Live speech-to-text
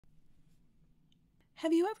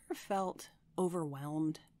Have you ever felt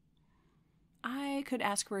overwhelmed? I could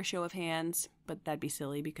ask for a show of hands, but that'd be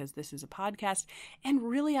silly because this is a podcast. And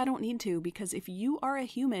really, I don't need to, because if you are a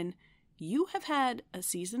human, you have had a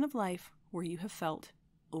season of life where you have felt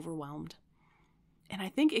overwhelmed. And I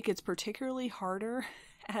think it gets particularly harder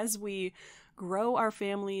as we grow our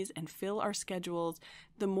families and fill our schedules.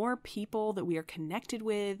 The more people that we are connected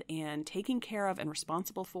with and taking care of and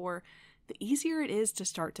responsible for, the easier it is to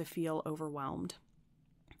start to feel overwhelmed.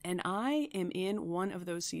 And I am in one of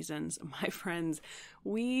those seasons, my friends.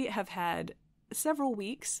 We have had several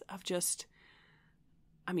weeks of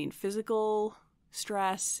physical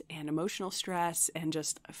stress and emotional stress and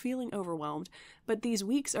just feeling overwhelmed. But these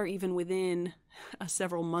weeks are even within a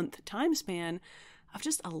several month time span of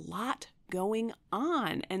just a lot going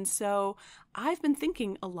on. And so I've been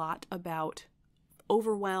thinking a lot about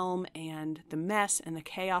overwhelm and the mess and the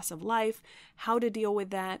chaos of life, how to deal with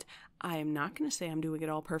that. I am not going to say I'm doing it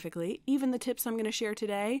all perfectly. Even the tips I'm going to share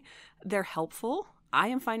today, they're helpful. I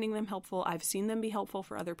am finding them helpful. I've seen them be helpful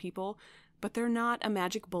for other people, but they're not a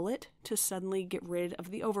magic bullet to suddenly get rid of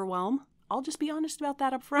the overwhelm. I'll just be honest about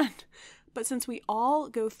that up front. But since we all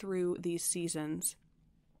go through these seasons,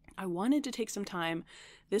 I wanted to take some time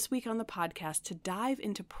this week on the podcast to dive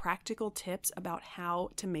into practical tips about how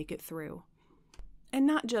to make it through. And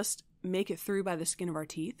not just make it through by the skin of our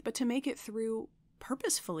teeth, but to make it through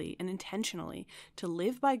purposefully and intentionally, to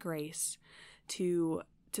live by grace, to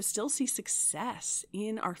still see success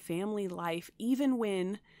in our family life, even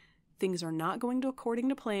when things are not going according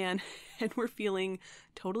to plan and we're feeling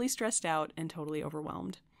totally stressed out and totally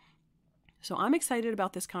overwhelmed. So I'm excited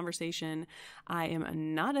about this conversation. I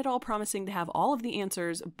am not at all promising to have all of the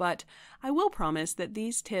answers, but I will promise that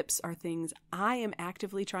these tips are things I am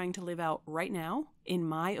actively trying to live out right now in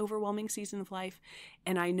my overwhelming season of life.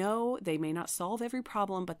 And I know they may not solve every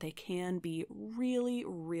problem, but they can be really,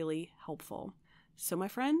 really helpful. So my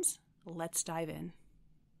friends, let's dive in.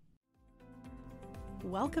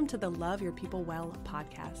 Welcome to the Love Your People Well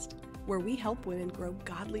podcast, where we help women grow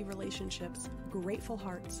godly relationships, grateful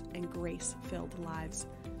hearts, and grace-filled lives.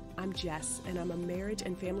 I'm Jess, and I'm a marriage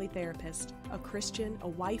and family therapist, a Christian, a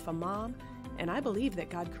wife, a mom, and I believe that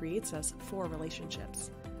God creates us for relationships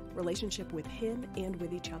with Him and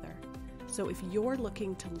with each other. So if you're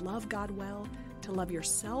looking to love God well, to love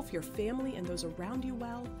yourself, your family, and those around you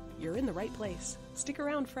well, you're in the right place. Stick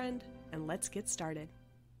around, friend, and let's get started.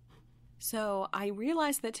 So I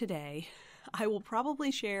realized that today I will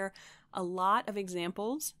probably share a lot of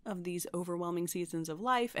examples of these overwhelming seasons of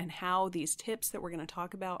life and how these tips that we're going to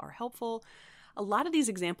talk about are helpful. A lot of these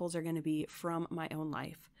examples are going to be from my own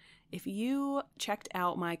life. If you checked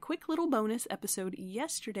out my quick little bonus episode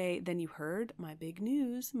yesterday, then you heard my big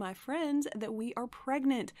news, my friends, that we are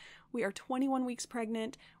pregnant. We are 21 weeks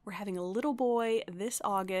pregnant. We're having a little boy this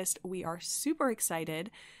August. We are super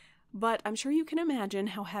excited, but I'm sure you can imagine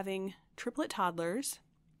how having triplet toddlers,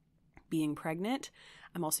 being pregnant,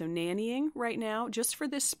 I'm also nannying right now just for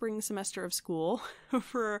this spring semester of school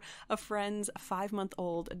for a friend's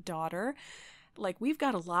 5-month-old daughter. We've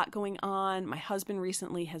got a lot going on. My husband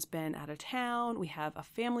recently has been out of town. We have a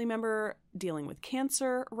family member dealing with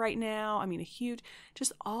cancer right now.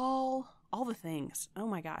 Just all the things. Oh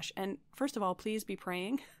my gosh. And first of all, please be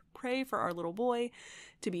praying. Pray for our little boy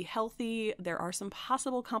to be healthy. There are some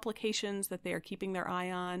possible complications that they are keeping their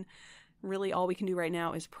eye on. Really, all we can do right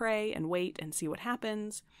now is pray and wait and see what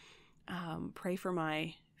happens. Pray for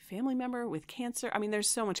my family member with cancer. There's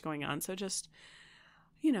so much going on. So just,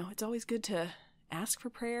 it's always good to ask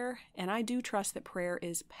for prayer. And I do trust that prayer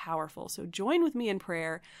is powerful. So join with me in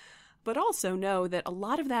prayer, but also know that a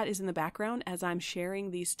lot of that is in the background as I'm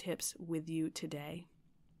sharing these tips with you today.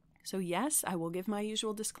 So yes, I will give my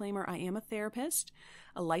usual disclaimer. I am a therapist,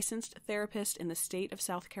 a licensed therapist in the state of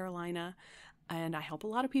South Carolina. And I help a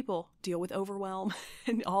lot of people deal with overwhelm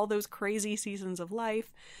and all those crazy seasons of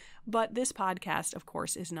life. But this podcast, of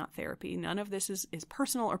course, is not therapy. None of this is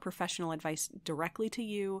personal or professional advice directly to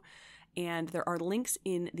you. And there are links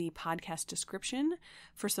in the podcast description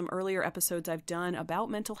for some earlier episodes I've done about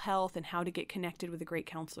mental health and how to get connected with a great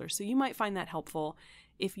counselor. So you might find that helpful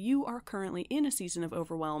if you are currently in a season of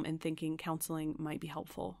overwhelm and thinking counseling might be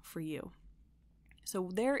helpful for you. So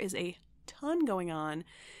there is a ton going on.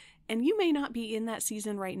 And you may not be in that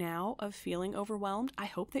season right now of feeling overwhelmed. I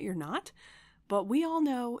hope that you're not. But we all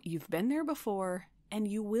know you've been there before and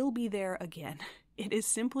you will be there again. It is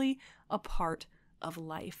simply a part of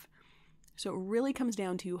life. So it really comes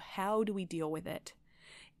down to how do we deal with it?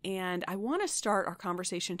 And I want to start our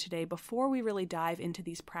conversation today before we really dive into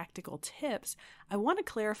these practical tips. I want to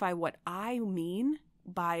clarify what I mean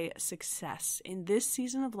by success. In this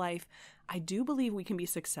season of life, I do believe we can be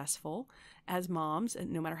successful as moms,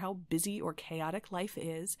 and no matter how busy or chaotic life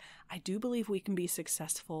is, I do believe we can be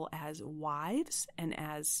successful as wives and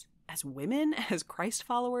as women, as Christ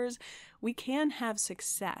followers. We can have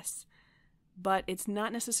success, but it's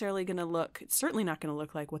not necessarily going to look, it's certainly not going to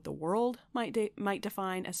look like what the world might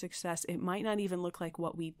define as success. It might not even look like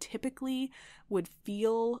what we typically would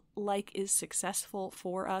feel like is successful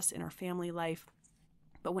for us in our family life.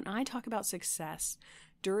 But when I talk about success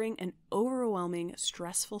during an overwhelming,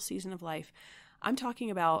 stressful season of life, I'm talking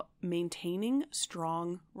about maintaining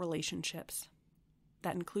strong relationships.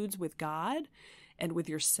 That includes with God and with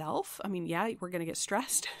yourself. I mean, yeah, we're going to get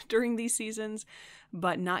stressed during these seasons,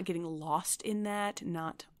 but not getting lost in that,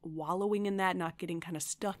 not wallowing in that, not getting kind of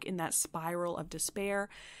stuck in that spiral of despair,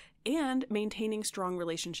 and maintaining strong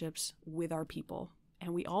relationships with our people.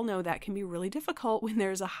 And we all know that can be really difficult when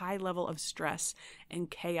there's a high level of stress and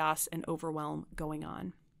chaos and overwhelm going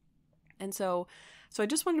on. And so I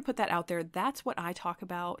just wanted to put that out there. That's what I talk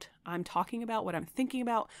about. I'm talking about what I'm thinking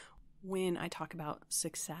about when I talk about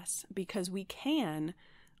success, because we can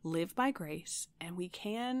live by grace and we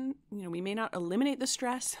can, we may not eliminate the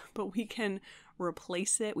stress, but we can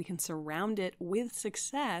replace it. We can surround it with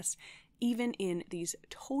success, even in these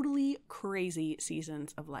totally crazy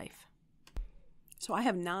seasons of life. So I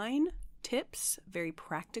have 9 tips, very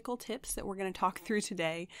practical tips that we're going to talk through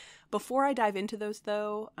today. Before I dive into those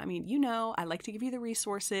though, I like to give you the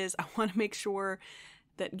resources. I want to make sure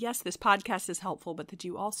that yes, this podcast is helpful, but that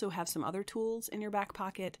you also have some other tools in your back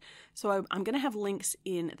pocket. So I'm going to have links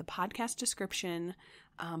in the podcast description,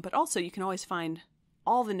 but also you can always find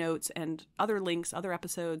all the notes and other links, other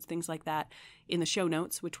episodes, things like that in the show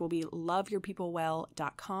notes, which will be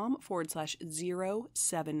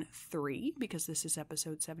loveyourpeoplewell.com/073, because this is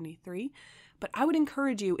episode 73. But I would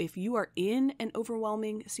encourage you, if you are in an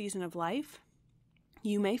overwhelming season of life,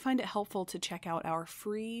 you may find it helpful to check out our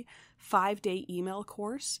free 5-day email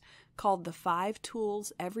course called The 5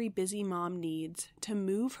 Tools Every Busy Mom Needs to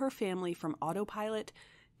Move Her Family from Autopilot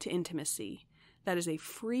to Intimacy. That is a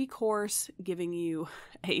free course giving you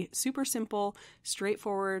a super simple,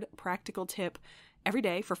 straightforward, practical tip every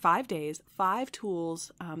day for 5 days, 5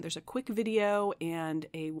 tools. There's a quick video and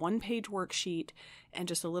a 1-page worksheet and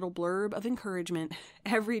just a little blurb of encouragement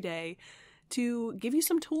every day to give you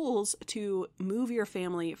some tools to move your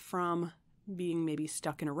family from being maybe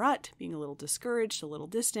stuck in a rut, being a little discouraged, a little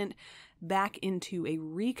distant, back into a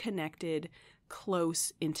reconnected,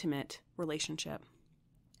 close, intimate relationship.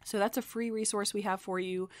 So that's a free resource we have for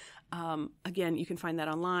you. Again, you can find that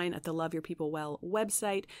online at the Love Your People Well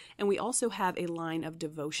website. And we also have a line of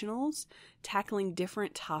devotionals tackling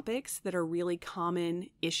different topics that are really common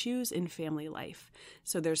issues in family life.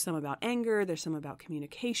 So there's some about anger, there's some about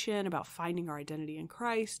communication, about finding our identity in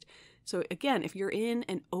Christ. So again, if you're in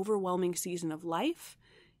an overwhelming season of life,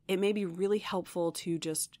 it may be really helpful to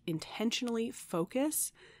just intentionally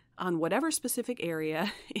focus on whatever specific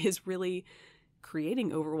area is really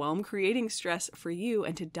creating overwhelm, creating stress for you,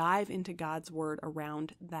 and to dive into God's word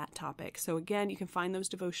around that topic. So again, you can find those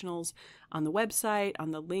devotionals on the website, on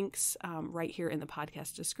the links right here in the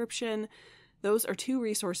podcast description. Those are 2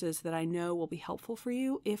 resources that I know will be helpful for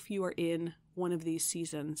you if you are in one of these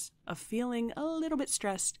seasons of feeling a little bit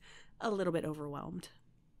stressed, a little bit overwhelmed.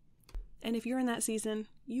 And if you're in that season,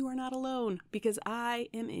 you are not alone, because I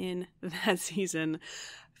am in that season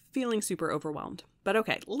feeling super overwhelmed. But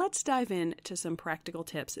okay, let's dive into some practical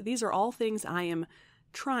tips. These are all things I am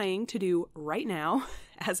trying to do right now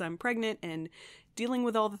as I'm pregnant and dealing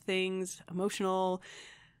with all the things, emotional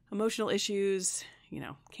issues,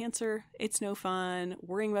 cancer, it's no fun,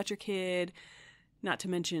 worrying about your kid, not to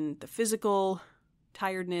mention the physical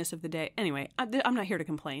tiredness of the day. Anyway, I'm not here to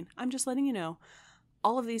complain. I'm just letting you know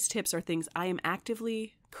all of these tips are things I am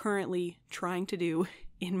actively, currently trying to do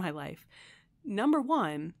in my life. Number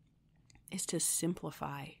 1 is to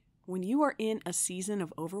simplify. When you are in a season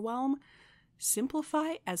of overwhelm,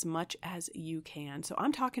 simplify as much as you can. So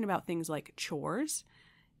I'm talking about things like chores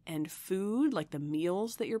and food, like the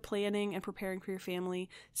meals that you're planning and preparing for your family.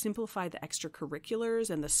 Simplify the extracurriculars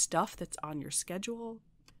and the stuff that's on your schedule.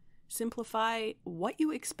 Simplify what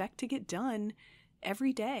you expect to get done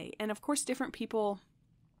every day. And of course, different people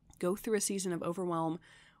go through a season of overwhelm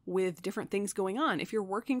with different things going on. If you're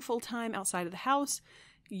working full-time outside of the house,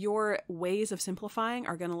 your ways of simplifying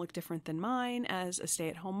are going to look different than mine as a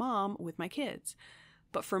stay-at-home mom with my kids.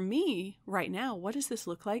 But for me right now, what does this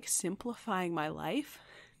look like? Simplifying my life.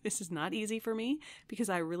 This is not easy for me because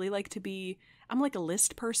I really like to I'm like a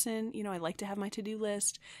list person. I like to have my to-do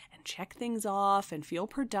list and check things off and feel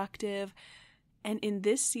productive. And in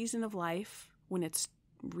this season of life, when it's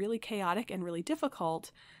really chaotic and really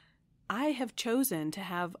difficult, I have chosen to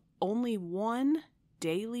have only one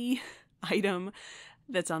daily item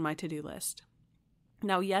that's on my to-do list.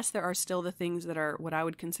 Now, yes, there are still the things that are what I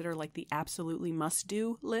would consider like the absolutely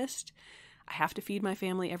must-do list. I have to feed my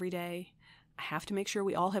family every day. I have to make sure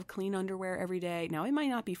we all have clean underwear every day. Now, it might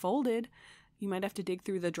not be folded. You might have to dig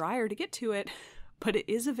through the dryer to get to it, but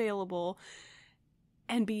it is available.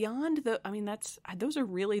 And beyond those are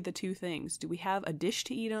really the two things. Do we have a dish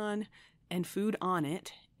to eat on and food on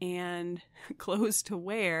it and clothes to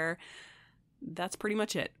wear? That's pretty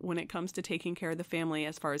much it when it comes to taking care of the family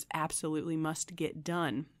as far as absolutely must get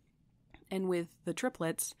done. And with the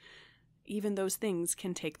triplets, even those things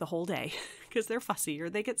can take the whole day because they're fussy or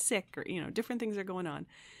they get sick or, different things are going on.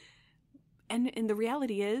 And the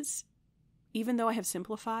reality is, even though I have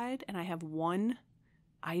simplified and I have one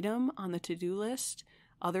item on the to-do list,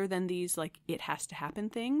 other than these like it has to happen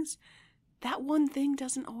things, that one thing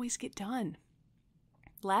doesn't always get done.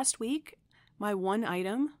 Last week, my one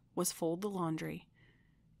item was fold the laundry,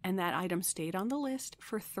 and that item stayed on the list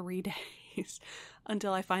for 3 days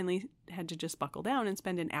until I finally had to just buckle down and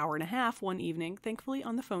spend an hour and a half one evening, thankfully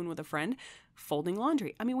on the phone with a friend, folding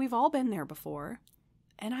laundry. I mean, we've all been there before,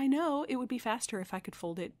 and I know it would be faster if I could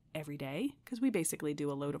fold it every day, because we basically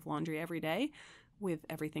do a load of laundry every day with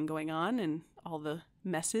everything going on and all the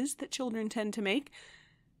messes that children tend to make.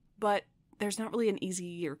 But there's not really an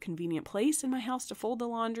easy or convenient place in my house to fold the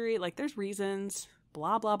laundry. Like, there's reasons,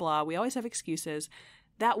 blah, blah, blah. We always have excuses.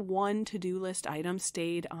 That one to-do list item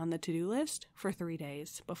stayed on the to-do list for 3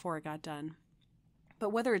 days before it got done.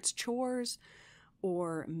 But whether it's chores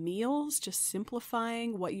or meals, just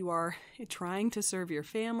simplifying what you are trying to serve your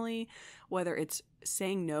family, whether it's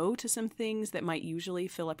saying no to some things that might usually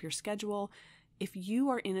fill up your schedule, if you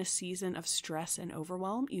are in a season of stress and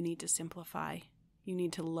overwhelm, you need to simplify. You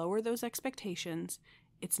need to lower those expectations.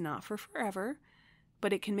 It's not for forever,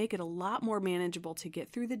 but it can make it a lot more manageable to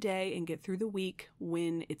get through the day and get through the week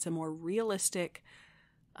when it's a more realistic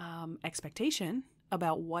expectation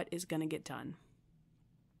about what is going to get done.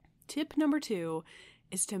 Tip number 2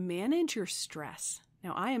 is to manage your stress.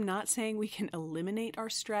 Now, I am not saying we can eliminate our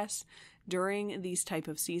stress during these type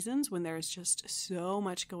of seasons when there's just so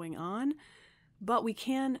much going on, but we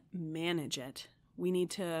can manage it. We need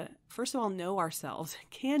to, first of all, know ourselves.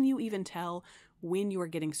 Can you even tell when you are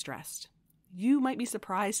getting stressed? You might be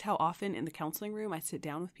surprised how often in the counseling room I sit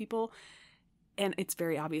down with people and it's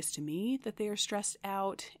very obvious to me that they are stressed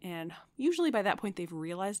out, and usually by that point they've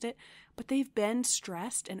realized it, but they've been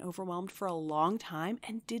stressed and overwhelmed for a long time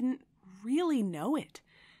and didn't really know it.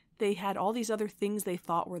 They had all these other things they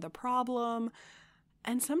thought were the problem,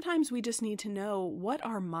 and sometimes we just need to know, what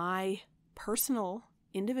are my personal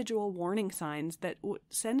individual warning signs that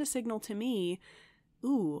send a signal to me,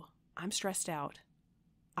 ooh, I'm stressed out.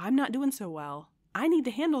 I'm not doing so well. I need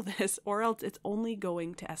to handle this or else it's only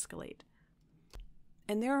going to escalate.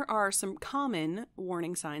 And there are some common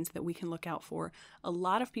warning signs that we can look out for. A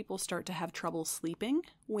lot of people start to have trouble sleeping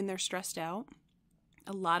when they're stressed out.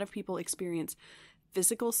 A lot of people experience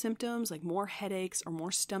physical symptoms like more headaches or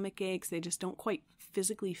more stomach aches. They just don't quite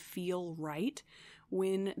physically feel right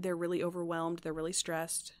when they're really overwhelmed, they're really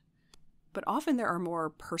stressed. But often there are more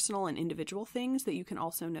personal and individual things that you can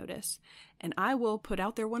also notice. And I will put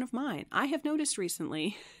out there one of mine. I have noticed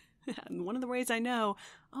recently, one of the ways I know,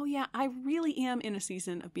 oh yeah, I really am in a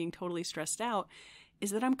season of being totally stressed out,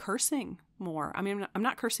 is that I'm cursing more. I mean, I'm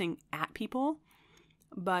not cursing at people,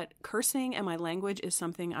 but cursing and my language is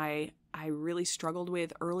something I really struggled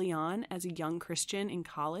with early on as a young Christian in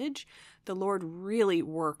college. The Lord really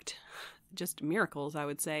worked, just miracles, I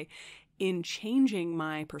would say, in changing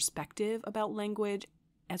my perspective about language,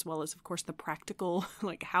 as well as, of course, the practical,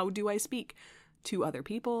 like, how do I speak to other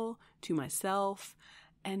people, to myself?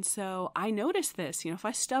 And so I noticed this, if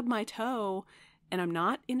I stub my toe and I'm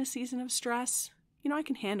not in a season of stress, I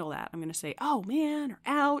can handle that. I'm going to say, oh man, or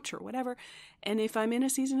ouch, or whatever. And if I'm in a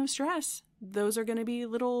season of stress, those are going to be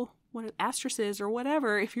little asterisks or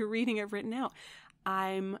whatever if you're reading it written out.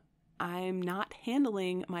 I'm not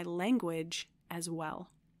handling my language as well.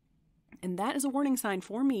 And that is a warning sign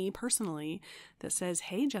for me personally that says,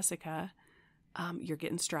 hey, Jessica, you're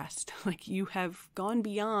getting stressed. Like, you have gone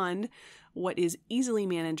beyond what is easily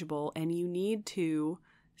manageable, and you need to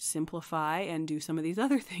simplify and do some of these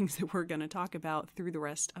other things that we're going to talk about through the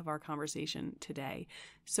rest of our conversation today.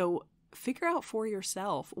 So figure out for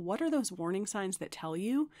yourself, what are those warning signs that tell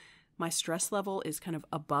you my stress level is kind of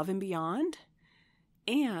above and beyond?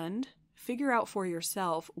 And figure out for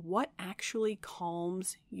yourself what actually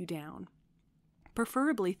calms you down.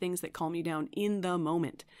 Preferably things that calm you down in the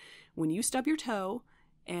moment. When you stub your toe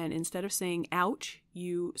and instead of saying ouch,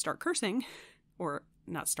 you start cursing, or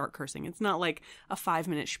not start cursing. It's not like a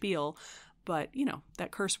 5-minute spiel, but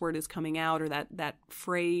that curse word is coming out, or that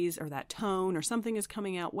phrase or that tone or something is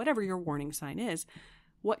coming out, whatever your warning sign is.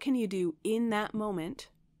 What can you do in that moment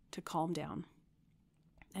to calm down?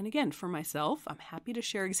 And again, for myself, I'm happy to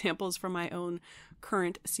share examples from my own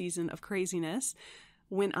current season of craziness.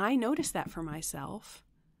 When I notice that for myself,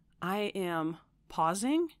 I am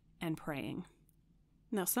pausing and praying.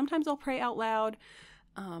 Now, sometimes I'll pray out loud,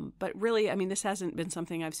 but really, this hasn't been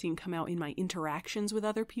something I've seen come out in my interactions with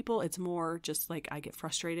other people. It's more just like I get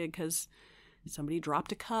frustrated because somebody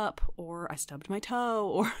dropped a cup, or I stubbed my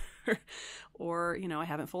toe, or I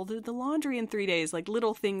haven't folded the laundry in 3 days, like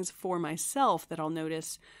little things for myself that I'll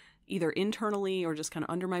notice either internally or just kind of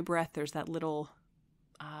under my breath. There's that little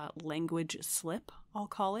language slip, I'll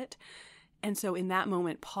call it. And so in that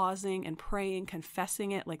moment, pausing and praying,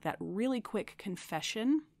 confessing it, like that really quick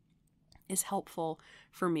confession is helpful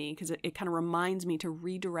for me, because it kind of reminds me to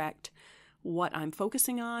redirect what I'm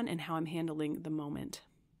focusing on and how I'm handling the moment.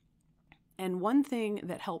 And one thing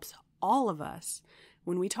that helps all of us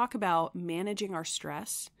when we talk about managing our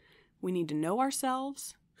stress, we need to know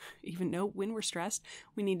ourselves, even know when we're stressed.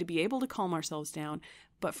 We need to be able to calm ourselves down.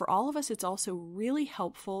 But for all of us, it's also really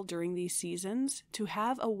helpful during these seasons to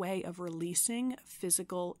have a way of releasing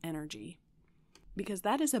physical energy, because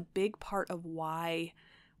that is a big part of why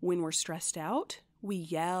when we're stressed out, we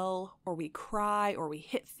yell or we cry or we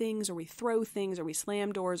hit things or we throw things or we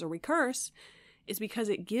slam doors or we curse, is because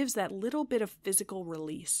it gives that little bit of physical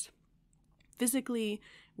release. Physically,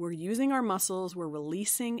 we're using our muscles, we're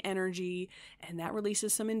releasing energy, and that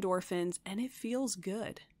releases some endorphins, and it feels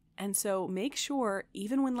good. And so make sure,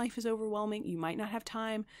 even when life is overwhelming, you might not have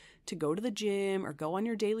time to go to the gym or go on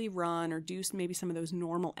your daily run or do maybe some of those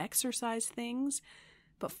normal exercise things,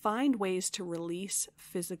 but find ways to release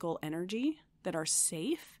physical energy that are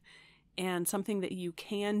safe and something that you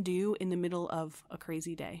can do in the middle of a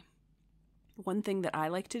crazy day. One thing that I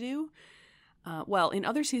like to do, in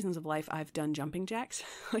other seasons of life, I've done jumping jacks.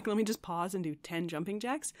 Like, let me just pause and do 10 jumping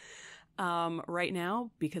jacks right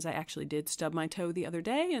now, because I actually did stub my toe the other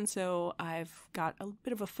day. And so I've got a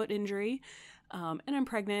bit of a foot injury, and I'm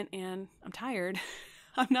pregnant and I'm tired.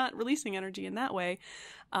 I'm not releasing energy in that way.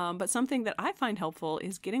 But something that I find helpful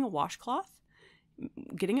is getting a washcloth,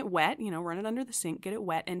 getting it wet, run it under the sink, get it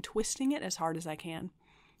wet, and twisting it as hard as I can.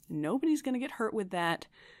 Nobody's going to get hurt with that.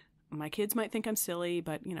 My kids might think I'm silly,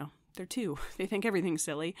 but, they're two. They think everything's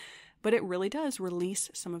silly. But it really does release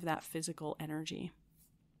some of that physical energy.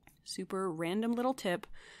 Super random little tip.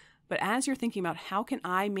 But as you're thinking about how can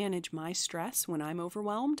I manage my stress when I'm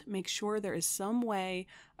overwhelmed, make sure there is some way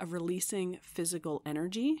of releasing physical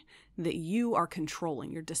energy that you are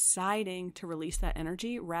controlling. You're deciding to release that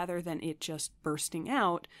energy rather than it just bursting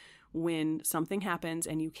out when something happens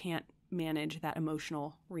and you can't manage that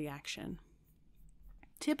emotional reaction.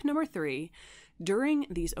 Tip number 3, during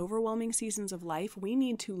these overwhelming seasons of life, we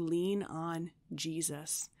need to lean on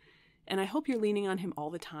Jesus. And I hope you're leaning on him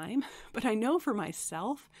all the time, but I know for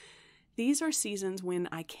myself, these are seasons when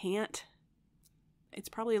I can't, it's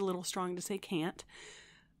probably a little strong to say can't.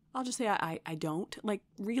 I'll just say I don't. Like,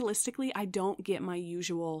 realistically, I don't get my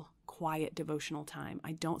usual quiet devotional time.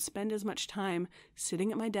 I don't spend as much time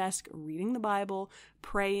sitting at my desk, reading the Bible,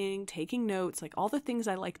 praying, taking notes, like all the things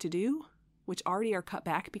I like to do, which already are cut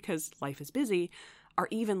back because life is busy, are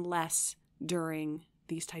even less during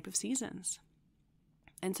these type of seasons.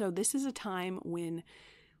 And so this is a time when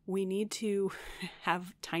we need to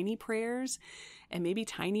have tiny prayers and maybe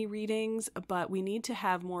tiny readings, but we need to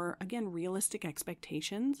have more, again, realistic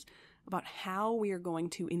expectations about how we are going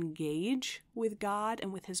to engage with God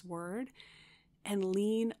and with his word and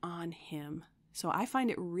lean on him. So I find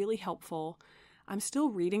it really helpful. I'm still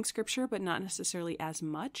reading scripture, but not necessarily as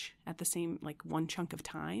much at the same, one chunk of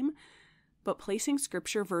time. But placing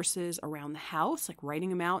scripture verses around the house, like writing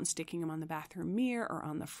them out and sticking them on the bathroom mirror or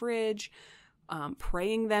on the fridge,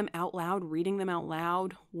 praying them out loud, reading them out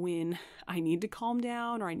loud when I need to calm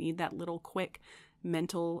down or I need that little quick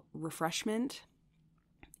mental refreshment,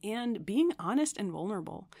 and being honest and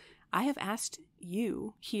vulnerable. I have asked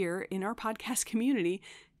you here in our podcast community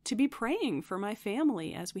to be praying for my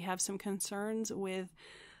family as we have some concerns with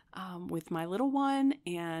my little one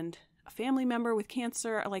and a family member with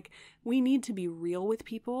cancer. We need to be real with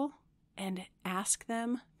people and ask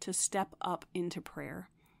them to step up into prayer,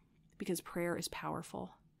 because prayer is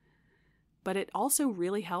powerful. But it also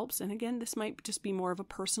really helps, and again, this might just be more of a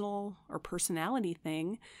personal or personality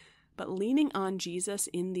thing, but leaning on Jesus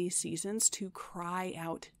in these seasons to cry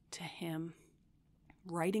out to him.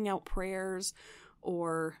 Writing out prayers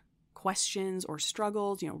or questions or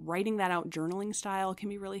struggles, writing that out journaling style can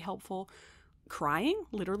be really helpful. crying,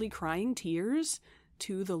 literally crying tears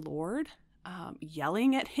to the Lord,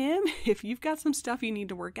 yelling at him. If you've got some stuff you need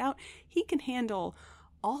to work out, he can handle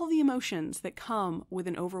all the emotions that come with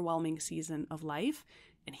an overwhelming season of life,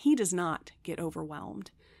 and he does not get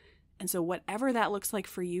overwhelmed. And so whatever that looks like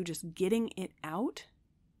for you, just getting it out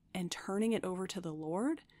and turning it over to the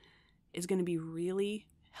Lord is going to be really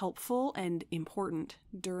helpful and important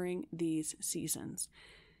during these seasons.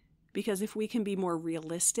 Because if we can be more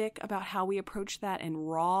realistic about how we approach that and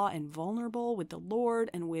raw and vulnerable with the Lord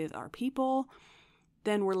and with our people,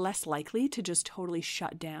 then we're less likely to just totally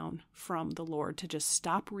shut down from the Lord, to just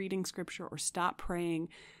stop reading scripture or stop praying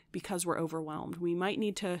because we're overwhelmed. We might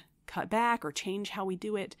need to cut back or change how we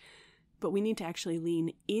do it, but we need to actually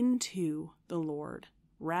lean into the Lord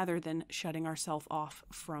rather than shutting ourselves off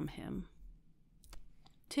from him.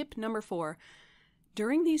 Tip number 4,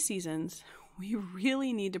 during these seasons, we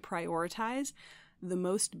really need to prioritize the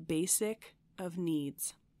most basic of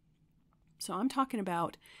needs. So I'm talking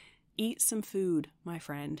about eat some food, my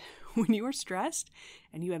friend. When you are stressed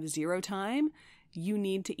and you have 0 time, you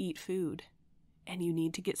need to eat food, and you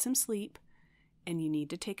need to get some sleep, and you need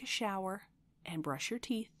to take a shower and brush your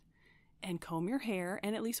teeth and comb your hair.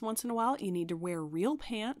 And at least once in a while, you need to wear real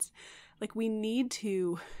pants. Like, we need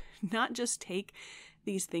to not just take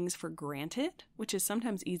these things for granted, which is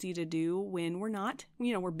sometimes easy to do when we're not,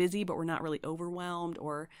 we're busy, but we're not really overwhelmed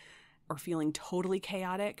or feeling totally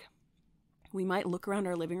chaotic. We might look around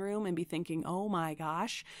our living room and be thinking, oh my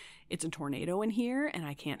gosh, it's a tornado in here and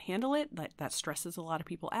I can't handle it. That stresses a lot of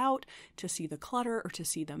people out to see the clutter or to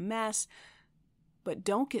see the mess. But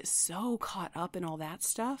don't get so caught up in all that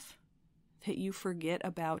stuff that you forget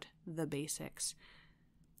about the basics.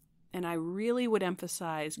 And I really would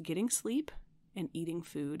emphasize getting sleep and eating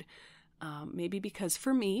food. Maybe because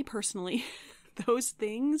for me personally, those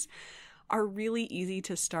things are really easy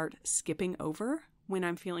to start skipping over when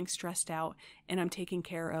I'm feeling stressed out and I'm taking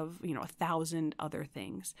care of, 1,000 other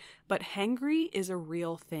things. But hangry is a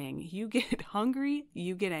real thing. You get hungry,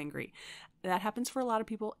 you get angry. That happens for a lot of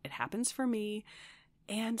people. It happens for me.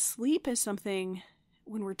 And sleep is something,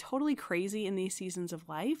 when we're totally crazy in these seasons of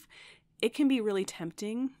life, it can be really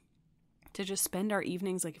tempting to just spend our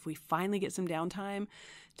evenings, like if we finally get some downtime,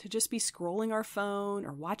 to just be scrolling our phone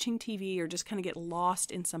or watching TV or just kind of get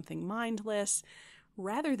lost in something mindless,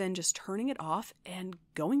 rather than just turning it off and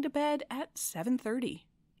going to bed at 7:30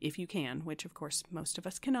 if you can, which of course most of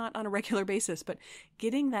us cannot on a regular basis, but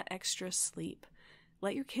getting that extra sleep.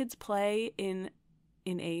 Let your kids play in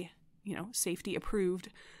a, safety approved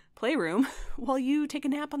playroom while you take a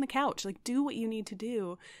nap on the couch. Like, do what you need to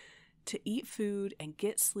do to eat food and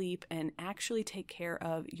get sleep and actually take care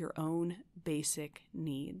of your own basic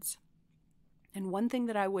needs. And one thing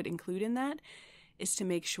that I would include in that is to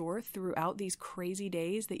make sure throughout these crazy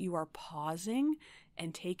days that you are pausing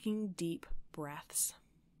and taking deep breaths.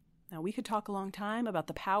 Now, we could talk a long time about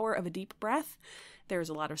the power of a deep breath. There's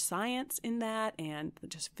a lot of science in that and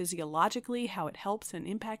just physiologically how it helps and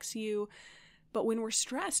impacts you. But when we're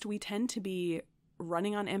stressed, we tend to be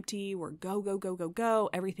running on empty. We're go, go, go, go, go.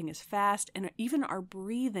 Everything is fast. And even our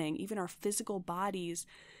breathing, even our physical bodies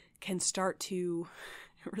can start to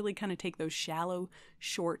really kind of take those shallow,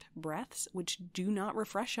 short breaths, which do not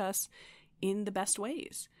refresh us in the best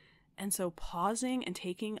ways. And so pausing and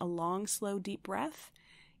taking a long, slow, deep breath,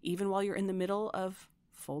 even while you're in the middle of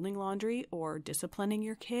folding laundry or disciplining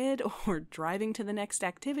your kid or driving to the next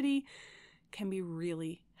activity, can be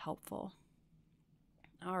really helpful.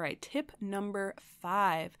 All right, tip number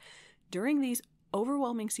 5. During these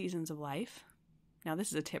overwhelming seasons of life, now this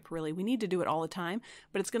is a tip really, we need to do it all the time,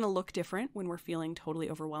 but it's going to look different when we're feeling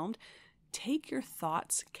totally overwhelmed. Take your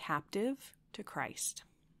thoughts captive to Christ.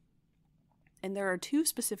 And there are 2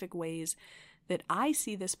 specific ways that I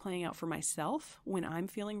see this playing out for myself when I'm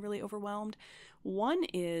feeling really overwhelmed. One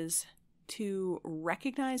is to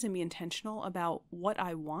recognize and be intentional about what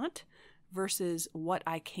I want versus what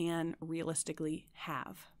I can realistically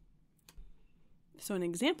have. So an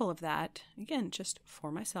example of that, again, just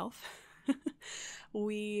for myself,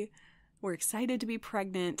 we're excited to be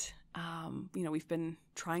pregnant. We've been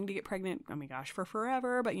trying to get pregnant, oh my gosh, for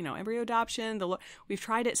forever, but embryo adoption, we've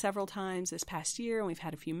tried it several times this past year and we've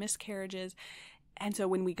had a few miscarriages. And so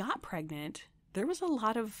when we got pregnant, there was a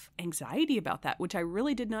lot of anxiety about that, which I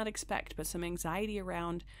really did not expect, but some anxiety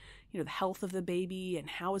around the health of the baby and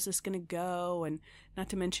how is this going to go, and not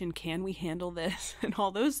to mention, can we handle this, and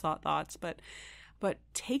all those thoughts. But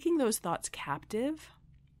taking those thoughts captive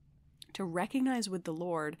to recognize with the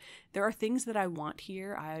Lord, there are things that I want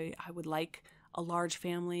here. I would like a large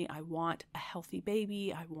family. I want a healthy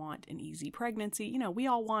baby. I want an easy pregnancy. We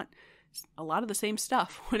all want a lot of the same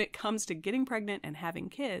stuff when it comes to getting pregnant and having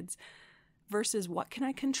kids versus what can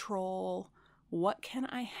I control? What can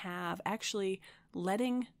I have? Actually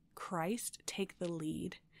letting Christ take the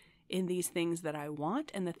lead in these things that I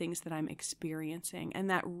want and the things that I'm experiencing. And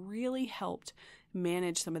that really helped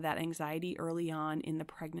manage some of that anxiety early on in the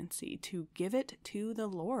pregnancy, to give it to the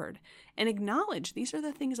Lord and acknowledge these are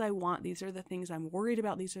the things I want. These are the things I'm worried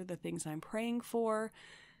about. These are the things I'm praying for.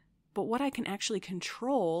 But what I can actually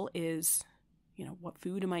control is, what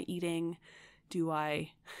food am I eating? Do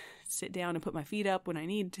I sit down and put my feet up when I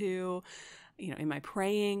need to? Am I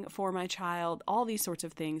praying for my child? All these sorts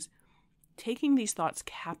of things. Taking these thoughts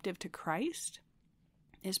captive to Christ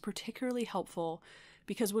is particularly helpful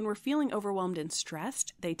because when we're feeling overwhelmed and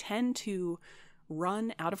stressed, they tend to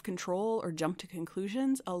run out of control or jump to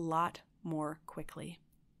conclusions a lot more quickly.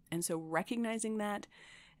 And so recognizing that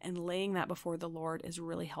and laying that before the Lord is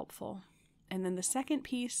really helpful. And then the second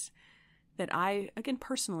piece that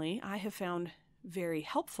personally, I have found very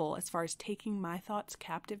helpful as far as taking my thoughts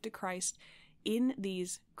captive to Christ in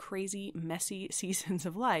these crazy, messy seasons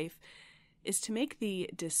of life is to make the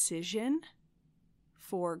decision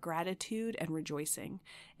for gratitude and rejoicing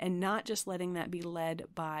and not just letting that be led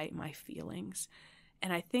by my feelings.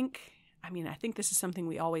 And I think this is something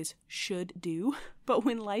we always should do, but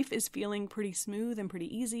when life is feeling pretty smooth and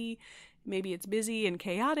pretty easy, maybe it's busy and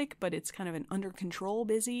chaotic, but it's kind of an under control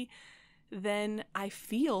busy, then I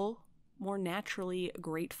feel more naturally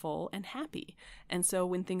grateful and happy. And so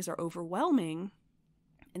when things are overwhelming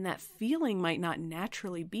and that feeling might not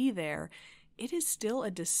naturally be there, it is still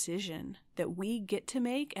a decision that we get to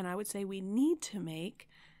make, and I would say we need to make,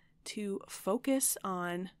 to focus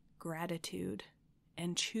on gratitude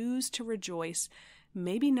and choose to rejoice,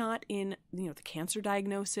 maybe not in the cancer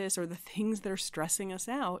diagnosis or the things that are stressing us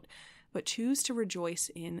out, but choose to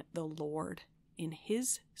rejoice in the Lord, in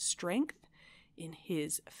His strength, in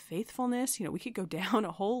His faithfulness. We could go down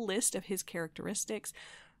a whole list of His characteristics,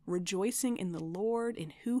 rejoicing in the Lord,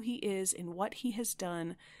 in who He is, in what He has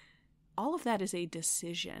done. All of that is a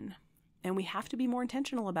decision, and we have to be more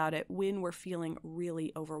intentional about it when we're feeling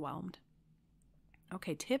really overwhelmed.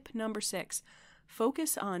 Okay, tip number 6,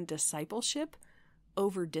 focus on discipleship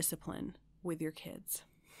over discipline with your kids.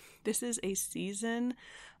 This is a season,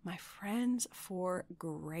 my friends, for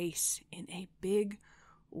grace in a big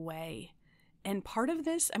way. And part of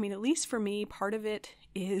this, at least for me, part of it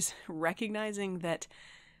is recognizing that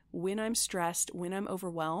when I'm stressed, when I'm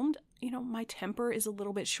overwhelmed, my temper is a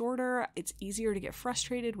little bit shorter. It's easier to get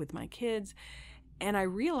frustrated with my kids. And I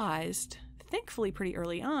realized, thankfully pretty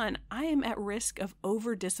early on, I am at risk of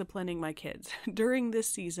over-disciplining my kids. During this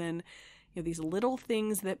season, these little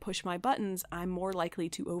things that push my buttons, I'm more likely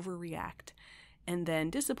to overreact and then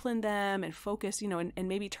discipline them and focus, and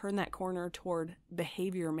maybe turn that corner toward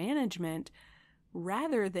behavior management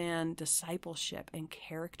rather than discipleship and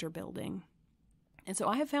character building. And so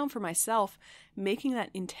I have found for myself making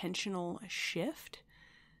that intentional shift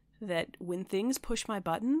that when things push my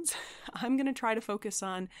buttons, I'm going to try to focus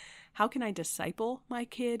on how can I disciple my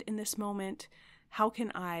kid in this moment? How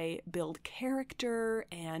can I build character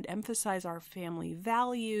and emphasize our family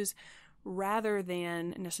values rather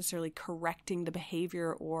than necessarily correcting the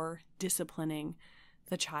behavior or disciplining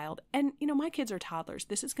the child? And, my kids are toddlers.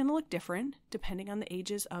 This is going to look different depending on the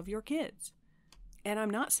ages of your kids. And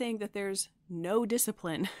I'm not saying that there's no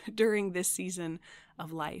discipline during this season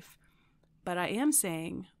of life, but I am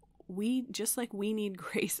saying just like we need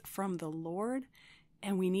grace from the Lord,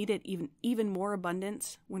 and we need it even more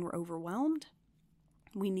abundance when we're overwhelmed,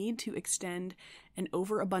 we need to extend an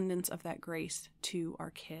overabundance of that grace to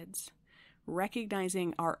our kids,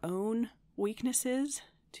 recognizing our own weaknesses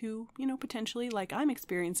to, potentially, like I'm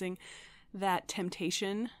experiencing, that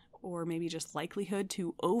temptation or maybe just likelihood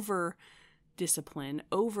to over-discipline,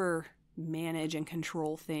 over-manage and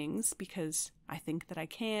control things because I think that I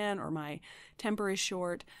can or my temper is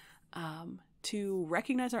short, to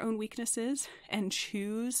recognize our own weaknesses and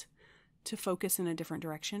choose to focus in a different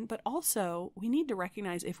direction. But also, we need to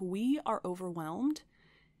recognize if we are overwhelmed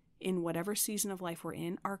in whatever season of life we're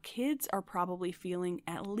in, our kids are probably feeling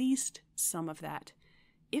at least some of that,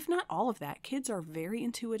 if not all of that. Kids are very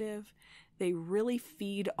intuitive. They really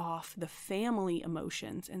feed off the family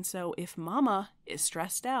emotions. And so if mama is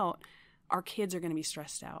stressed out, our kids are going to be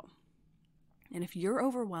stressed out. And if you're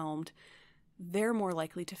overwhelmed, they're more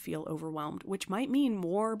likely to feel overwhelmed, which might mean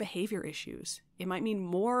more behavior issues. It might mean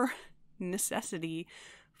more necessity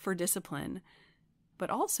for discipline,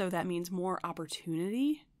 but also that means more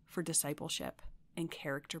opportunity for discipleship and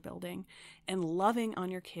character building and loving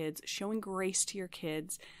on your kids, showing grace to your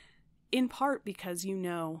kids, in part because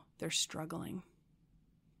they're struggling.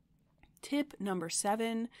 Tip number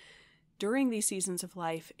 7, during these seasons of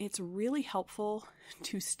life, it's really helpful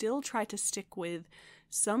to still try to stick with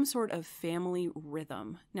some sort of family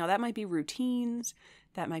rhythm. Now, that might be routines,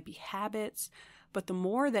 that might be habits, but the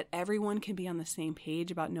more that everyone can be on the same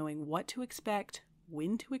page about knowing what to expect,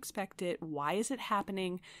 when to expect it, why is it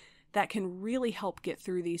happening, that can really help get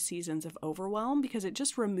through these seasons of overwhelm, because it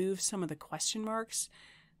just removes some of the question marks,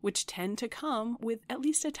 which tend to come with at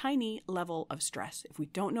least a tiny level of stress. If we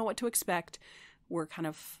don't know what to expect, we're kind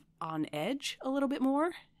of on edge a little bit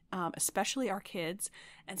more, especially our kids.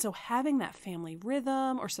 And so having that family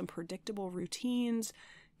rhythm or some predictable routines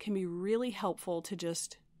can be really helpful to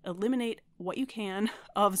just eliminate what you can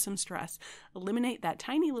of some stress. Eliminate that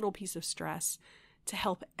tiny little piece of stress to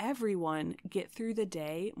help everyone get through the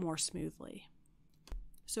day more smoothly.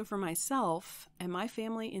 So for myself and my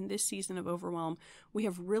family in this season of overwhelm, we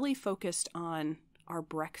have really focused on our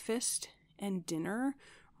breakfast and dinner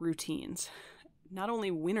routines. Not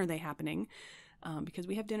only when are they happening, because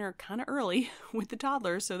we have dinner kind of early with the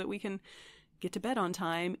toddlers so that we can get to bed on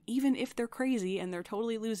time, even if they're crazy and they're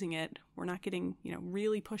totally losing it. We're not getting,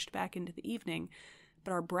 really pushed back into the evening.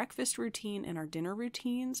 But our breakfast routine and our dinner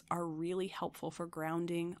routines are really helpful for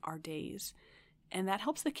grounding our days. And that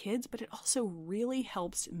helps the kids, but it also really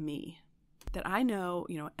helps me. That I know,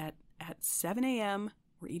 at 7 a.m.,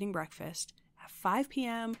 we're eating breakfast. At 5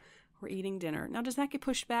 p.m., we're eating dinner. Now, does that get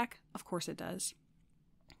pushed back? Of course it does.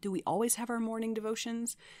 Do we always have our morning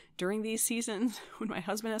devotions during these seasons when my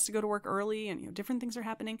husband has to go to work early and, different things are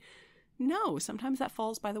happening? No, sometimes that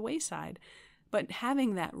falls by the wayside. But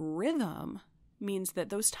having that rhythm means that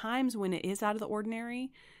those times when it is out of the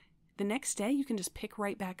ordinary, the next day you can just pick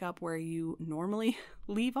right back up where you normally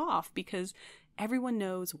leave off, because everyone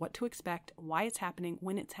knows what to expect, why it's happening,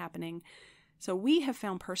 when it's happening. So we have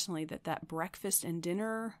found personally that breakfast and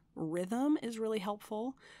dinner rhythm is really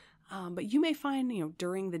helpful. But you may find,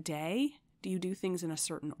 during the day, do you do things in a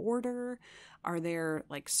certain order? Are there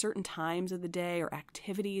certain times of the day or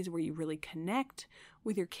activities where you really connect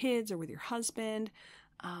with your kids or with your husband?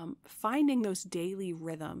 Finding those daily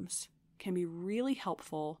rhythms can be really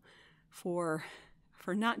helpful for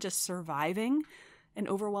not just surviving an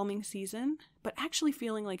overwhelming season, but actually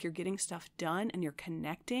feeling like you're getting stuff done and you're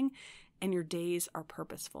connecting and your days are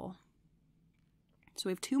purposeful. So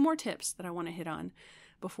we have 2 more tips that I want to hit on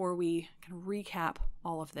before we kind of recap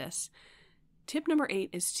all of this. Tip number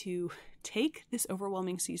 8 is to take this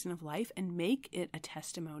overwhelming season of life and make it a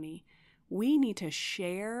testimony. We need to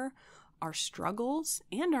share our struggles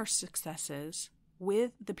and our successes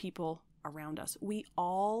with the people around us. We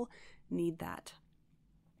all need that.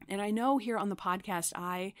 And I know here on the podcast,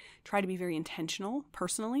 I try to be very intentional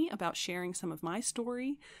personally about sharing some of my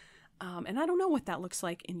story. And I don't know what that looks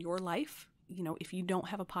like in your life. If you don't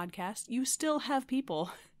have a podcast, you still have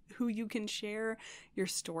people who you can share your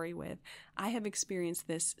story with. I have experienced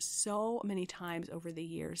this so many times over the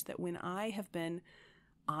years that when I have been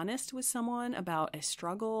honest with someone about a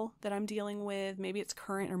struggle that I'm dealing with, maybe it's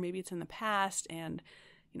current or maybe it's in the past, and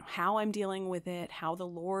how I'm dealing with it, how the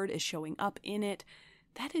Lord is showing up in it,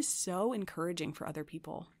 that is so encouraging for other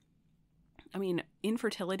people. I mean,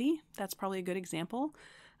 infertility, that's probably a good example.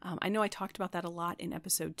 I know I talked about that a lot in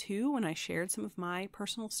episode 2 when I shared some of my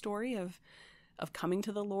personal story of coming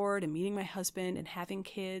to the Lord and meeting my husband and having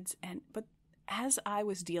kids. But as I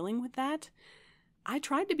was dealing with that, I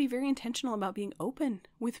tried to be very intentional about being open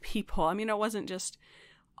with people. I mean, I wasn't just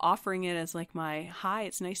offering it as my, hi,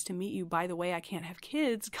 it's nice to meet you, by the way, I can't have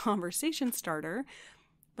kids conversation starter.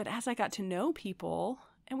 But as I got to know people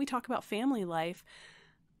and we talk about family life,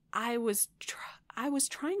 I was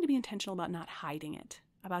trying to be intentional about not hiding it,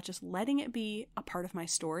 about just letting it be a part of my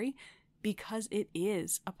story, because it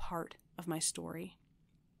is a part of my story.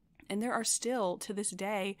 And there are still, to this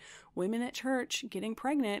day, women at church getting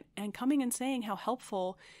pregnant and coming and saying how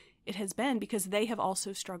helpful it has been, because they have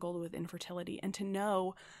also struggled with infertility. And to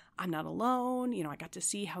know I'm not alone, I got to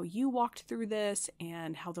see how you walked through this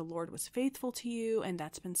and how the Lord was faithful to you, and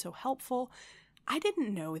that's been so helpful. I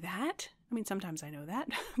didn't know that. I mean, sometimes I know that,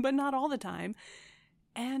 but not all the time.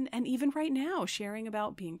 And even right now, sharing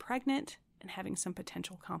about being pregnant and having some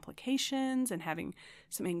potential complications and having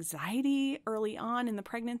some anxiety early on in the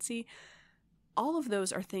pregnancy, all of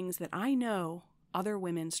those are things that I know other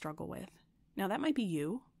women struggle with. Now, that might be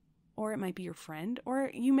you, or it might be your friend,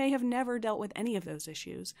 or you may have never dealt with any of those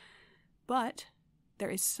issues, but there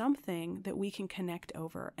is something that we can connect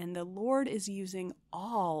over, and the Lord is using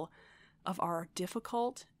all of our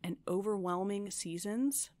difficult and overwhelming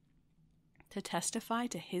seasons to testify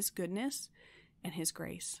to His goodness and His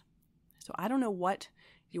grace. So I don't know what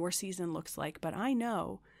your season looks like, but I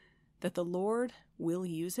know that the Lord will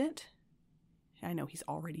use it I know he's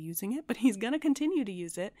already using it, but he's going to continue to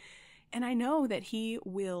use it. And I know that he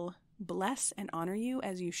will bless and honor you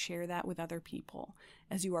as you share that with other people,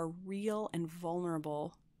 as you are real and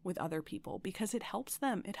vulnerable with other people, because it helps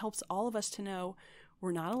them. It helps all of us to know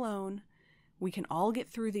we're not alone. We can all get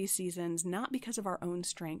through these seasons, not because of our own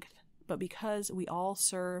strength, but because we all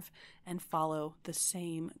serve and follow the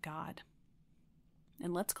same God.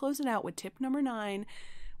 And let's close it out with tip number 9.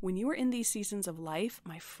 When you are in these seasons of life,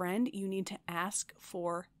 my friend, you need to ask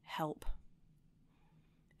for help.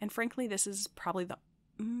 And frankly, this is probably the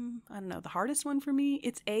hardest one for me.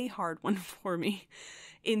 It's a hard one for me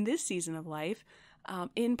in this season of life,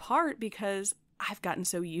 in part because I've gotten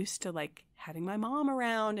so used to having my mom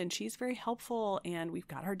around, and she's very helpful, and we've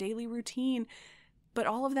got our daily routine. But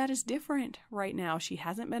all of that is different right now. She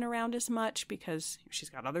hasn't been around as much because she's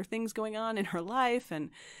got other things going on in her life, and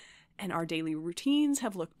our daily routines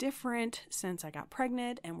have looked different since I got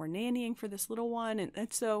pregnant, and we're nannying for this little one.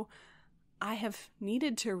 And so I have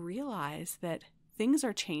needed to realize that things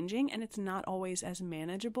are changing, and it's not always as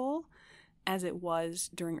manageable as it was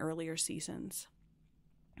during earlier seasons.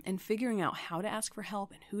 And figuring out how to ask for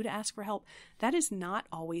help and who to ask for help, that is not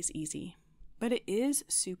always easy, but it is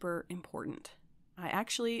super important. I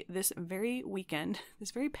actually, this very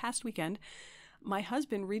past weekend, my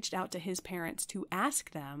husband reached out to his parents to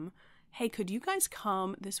ask them, hey, could you guys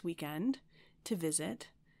come this weekend to visit?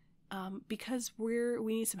 Because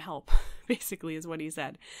we need some help, basically is what he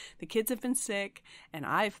said. The kids have been sick, and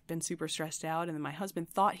I've been super stressed out, and then my husband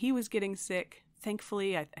thought he was getting sick.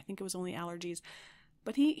 Thankfully, I think it was only allergies.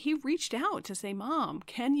 But he reached out to say, Mom,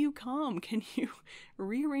 can you come? Can you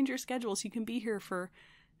rearrange your schedule so you can be here for,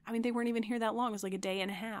 they weren't even here that long. It was like a day and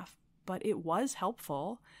a half, but it was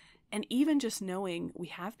helpful. And even just knowing we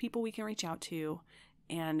have people we can reach out to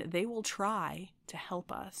and they will try to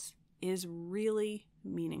help us is really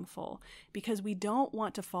meaningful, because we don't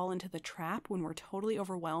want to fall into the trap when we're totally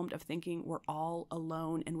overwhelmed of thinking we're all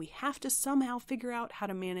alone and we have to somehow figure out how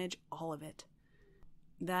to manage all of it.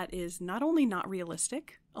 That is not only not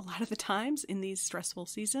realistic a lot of the times in these stressful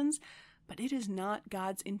seasons, but it is not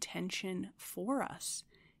God's intention for us.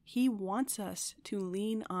 He wants us to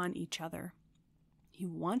lean on each other. He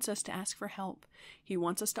wants us to ask for help. He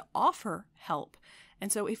wants us to offer help.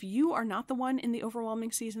 And so if you are not the one in the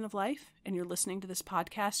overwhelming season of life and you're listening to this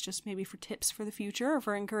podcast just maybe for tips for the future or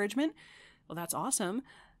for encouragement, well, that's awesome.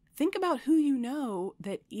 Think about who you know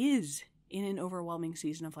that is in an overwhelming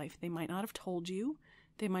season of life. They might not have told you.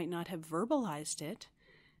 They might not have verbalized it,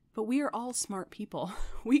 but we are all smart people.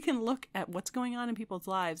 We can look at what's going on in people's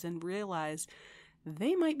lives and realize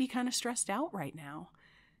they might be kind of stressed out right now.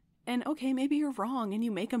 And okay, maybe you're wrong and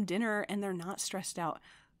you make them dinner and they're not stressed out.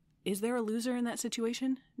 Is there a loser in that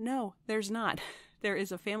situation? No, there's not. There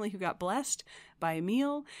is a family who got blessed by a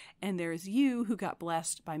meal, and there is you who got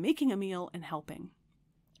blessed by making a meal and helping.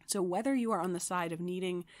 So whether you are on the side of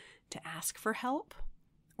needing to ask for help,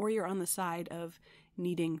 or you're on the side of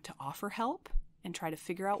needing to offer help and try to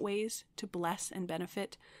figure out ways to bless and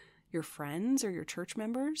benefit your friends or your church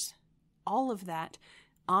members, all of that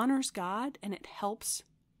honors God and it helps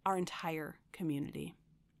our entire community.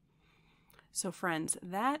 So friends,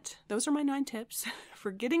 those are my 9 tips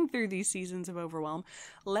for getting through these seasons of overwhelm.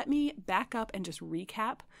 Let me back up and just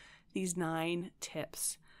recap these 9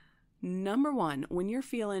 tips. Number 1, when you're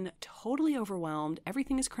feeling totally overwhelmed,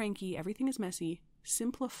 everything is cranky, everything is messy,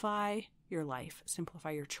 simplify your life.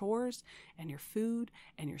 Simplify your chores and your food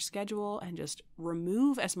and your schedule, and just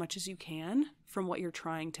remove as much as you can from what you're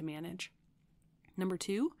trying to manage. Number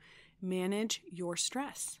 2, manage your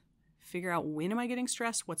stress. Figure out, when am I getting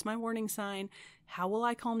stressed? What's my warning sign? How will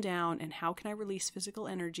I calm down? And how can I release physical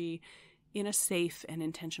energy in a safe and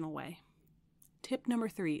intentional way? Tip number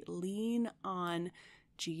 3, lean on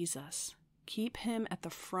Jesus. Keep him at the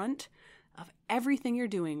front of everything you're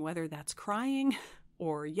doing, whether that's crying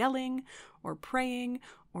or yelling or praying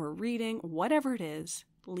or reading, whatever it is,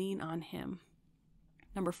 lean on him.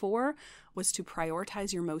 Number 4 was to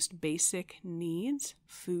prioritize your most basic needs,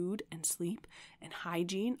 food and sleep and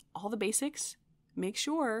hygiene, all the basics. Make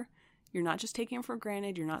sure you're not just taking them for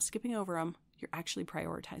granted, you're not skipping over them, you're actually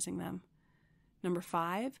prioritizing them. Number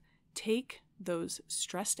 5, take those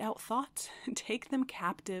stressed out thoughts and take them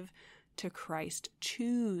captive to Christ.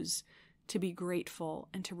 Choose to be grateful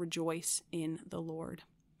and to rejoice in the Lord.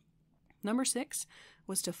 Number 6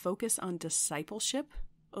 was to focus on discipleship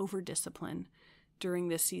over discipline during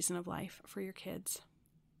this season of life for your kids.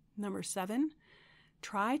 Number 7,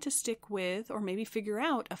 try to stick with, or maybe figure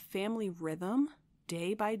out, a family rhythm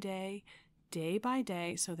day by day,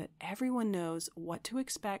 so that everyone knows what to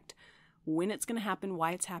expect, when it's going to happen,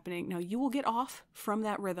 why it's happening. Now, you will get off from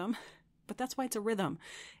that rhythm, But that's why it's a rhythm.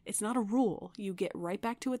 It's not a rule. You get right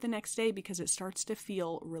back to it the next day because it starts to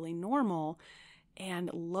feel really normal and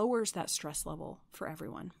lowers that stress level for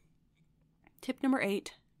everyone. Tip number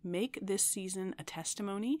 8, make this season a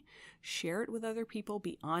testimony. Share it with other people.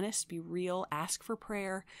 Be honest, be real, ask for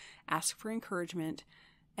prayer, ask for encouragement.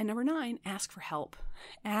 And number 9, ask for help.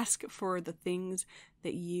 Ask for the things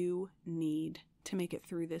that you need to make it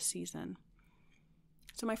through this season.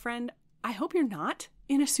 So my friend, I hope you're not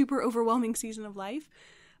in a super overwhelming season of life,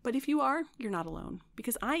 but if you are, you're not alone,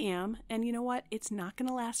 because I am, and you know what? It's not going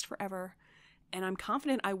to last forever, and I'm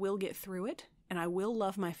confident I will get through it, and I will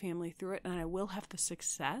love my family through it, and I will have the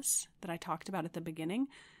success that I talked about at the beginning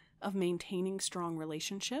of maintaining strong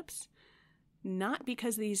relationships, not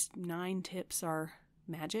because these 9 tips are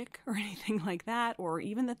magic or anything like that, or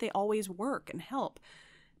even that they always work and help,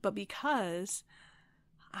 but because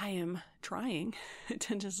I am trying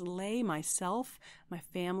to just lay myself, my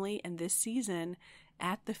family, and this season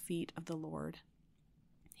at the feet of the Lord.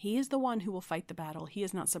 He is the one who will fight the battle. He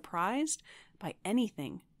is not surprised by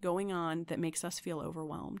anything going on that makes us feel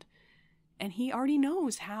overwhelmed. And he already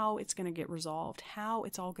knows how it's going to get resolved, how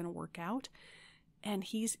it's all going to work out. And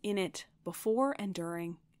he's in it before and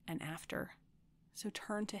during and after. So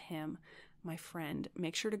turn to him, my friend.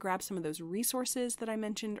 Make sure to grab some of those resources that I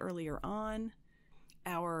mentioned earlier on.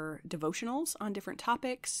 Our devotionals on different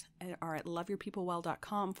topics are at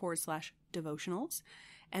loveyourpeoplewell.com/devotionals.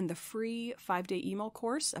 And the free 5-day email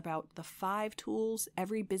course about the 5 tools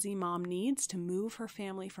every busy mom needs to move her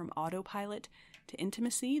family from autopilot to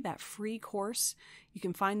intimacy, that free course, you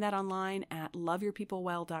can find that online at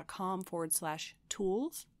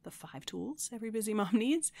loveyourpeoplewell.com/tools, the 5 tools every busy mom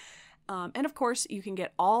needs. And of course, you can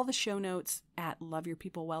get all the show notes at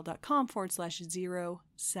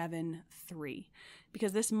loveyourpeoplewell.com/073,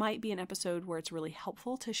 because this might be an episode where it's really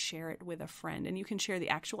helpful to share it with a friend. And you can share the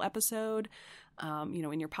actual episode,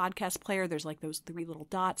 in your podcast player. There's like those 3 little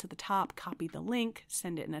dots at the top. Copy the link,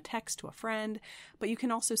 send it in a text to a friend. But you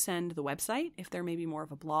can also send the website if they're maybe more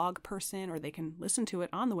of a blog person, or they can listen to it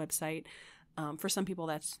on the website. For some people,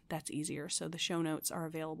 that's easier. So the show notes are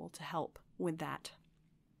available to help with that.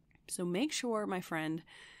 So make sure, my friend,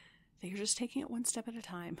 that you're just taking it one step at a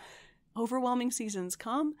time. Overwhelming seasons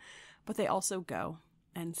come, but they also go.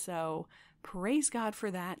 And so praise God for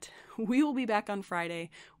that. We will be back on Friday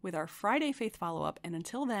with our Friday Faith Follow-Up. And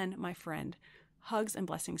until then, my friend, hugs and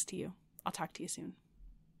blessings to you. I'll talk to you soon.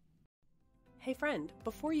 Hey friend,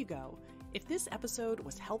 before you go, if this episode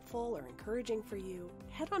was helpful or encouraging for you,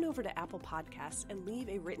 head on over to Apple Podcasts and leave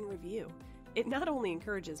a written review. It not only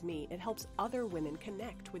encourages me, it helps other women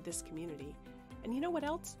connect with this community. And you know what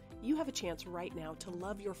else? You have a chance right now to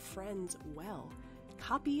love your friends well.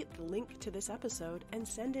 Copy the link to this episode and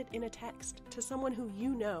send it in a text to someone who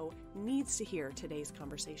you know needs to hear today's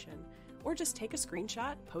conversation. Or just take a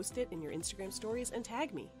screenshot, post it in your Instagram stories, and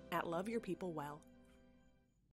tag me at loveyourpeoplewell.